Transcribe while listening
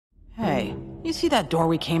You see that door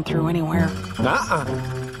we came through anywhere?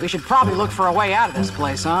 Uh-uh. We should probably look for a way out of this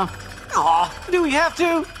place, huh? Aw, do we have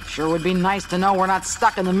to? Sure would be nice to know we're not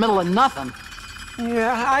stuck in the middle of nothing.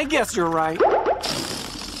 Yeah, I guess you're right.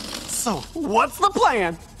 So, what's the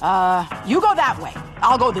plan? You go that way.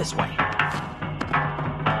 I'll go this way.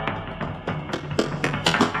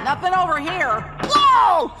 Nothing over here.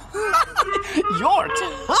 Whoa! You're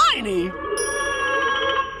tiny!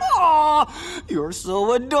 Aw, you're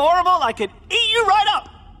so adorable I could eat you right up!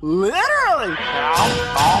 Literally!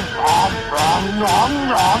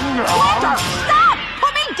 Walter, stop!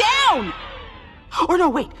 Put me down! Or no,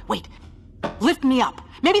 wait. Lift me up.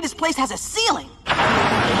 Maybe this place has a ceiling.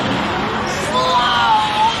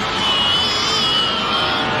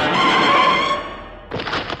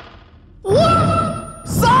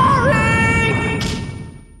 Sorry!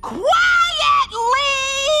 Quietly!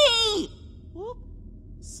 Whoop.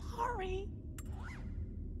 Sorry.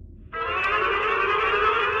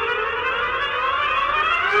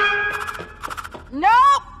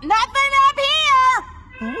 Nope, nothing up here!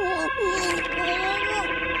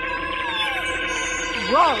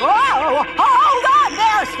 Whoa! Hold on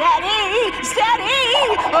there! Steady!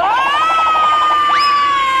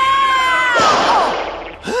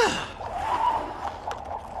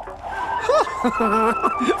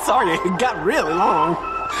 Sorry, it got really long.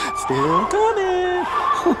 Still coming.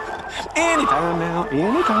 Anytime now,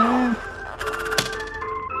 anytime.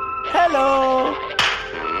 Hello.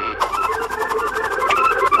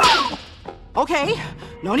 Okay,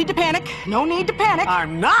 no need to panic.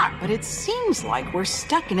 I'm not. But it seems like we're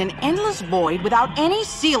stuck in an endless void without any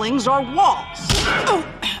ceilings or walls. Oh,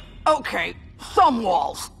 okay, some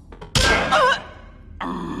walls.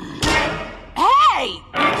 Hey!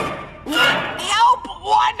 Help,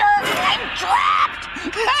 Wonder! I'm trapped!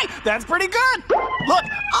 Hey, that's pretty good. Look,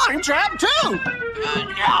 I'm trapped too.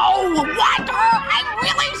 No, Wonder! I'm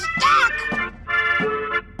really stuck!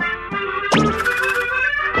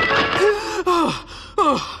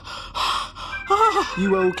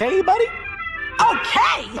 You okay, buddy?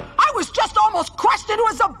 Okay! I was just almost crushed into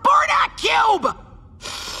a Zaburna cube!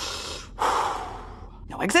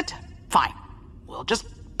 No exit? Fine. We'll just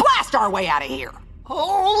blast our way out of here.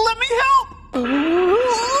 Oh, let me help.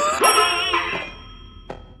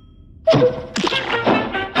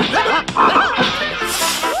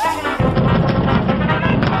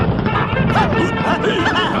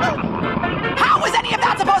 How was any of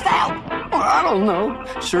that supposed to help? I don't know.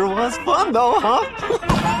 Sure was fun though, huh?